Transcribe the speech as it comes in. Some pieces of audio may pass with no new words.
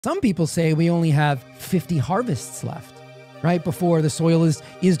Some people say we only have 50 harvests left, right, before the soil is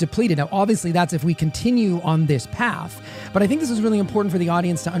depleted. Now, obviously, that's if we continue on this path. But I think this is really important for the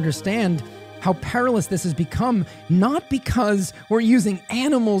audience to understand how perilous this has become, not because we're using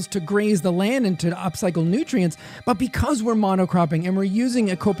animals to graze the land and to upcycle nutrients, but because we're monocropping and we're using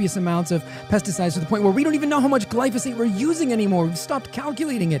copious amounts of pesticides to the point where we don't even know how much glyphosate we're using anymore. We've stopped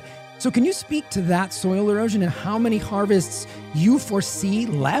calculating it. So can you speak to that soil erosion and how many harvests you foresee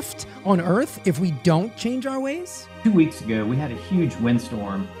left on Earth if we don't change our ways? 2 weeks ago, we had a huge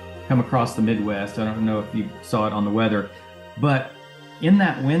windstorm come across the Midwest. I don't know if you saw it on the weather, but in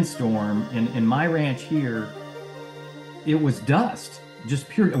that windstorm, in my ranch here, it was dust, just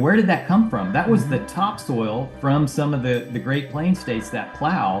pure. Where did that come from? That was the topsoil from some of the Great Plains states that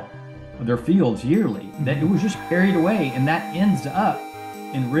plow their fields yearly. That it was just carried away, and that ends up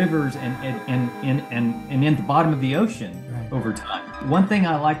in rivers and in the bottom of the ocean over time. One thing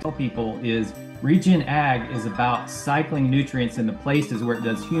I like to tell people is Regen Ag is about cycling nutrients in the places where it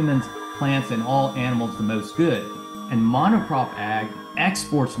does humans, plants, and all animals the most good. And monocrop ag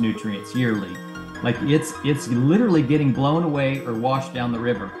exports nutrients yearly. Like it's literally getting blown away or washed down the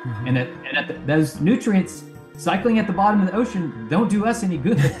river. And those nutrients cycling at the bottom of the ocean don't do us any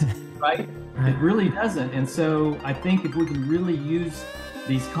good, right? It really doesn't. And so I think if we can really use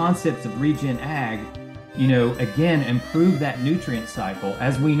these concepts of Regen Ag, again, improve that nutrient cycle.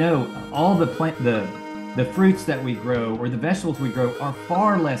 As we know, all the fruits that we grow or the vegetables we grow are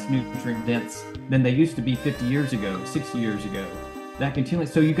far less nutrient dense than they used to be 50 years ago, 60 years ago. That continually,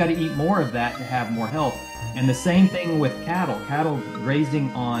 so you got to eat more of that to have more health. And the same thing with cattle grazing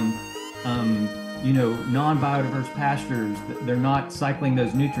on, non-biodiverse pastures. They're not cycling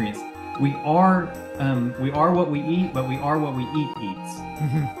those nutrients. We are what we eat, but we are what we eat eats.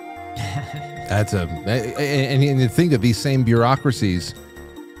 And to think of these same bureaucracies,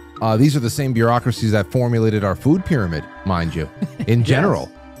 these are the same bureaucracies that formulated our food pyramid, mind you, in general.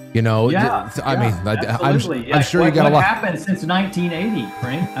 I'm sure you got a lot. What happened since 1980,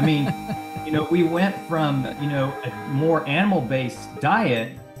 Frank? I mean, we went from, a more animal-based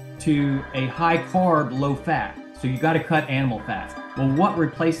diet to a high-carb, low-fat. So you got to cut animal fats. Well, what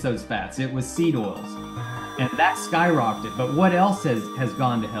replaced those fats? It was seed oils. And that skyrocketed. But what else has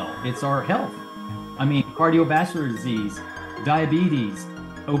gone to hell? It's our health. I mean, cardiovascular disease, diabetes,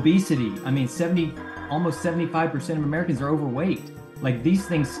 obesity. I mean, almost 75% of Americans are overweight. Like, these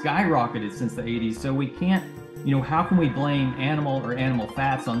things skyrocketed since the 80s. So we can't, how can we blame animal or animal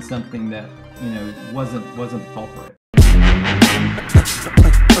fats on something that, wasn't the culprit?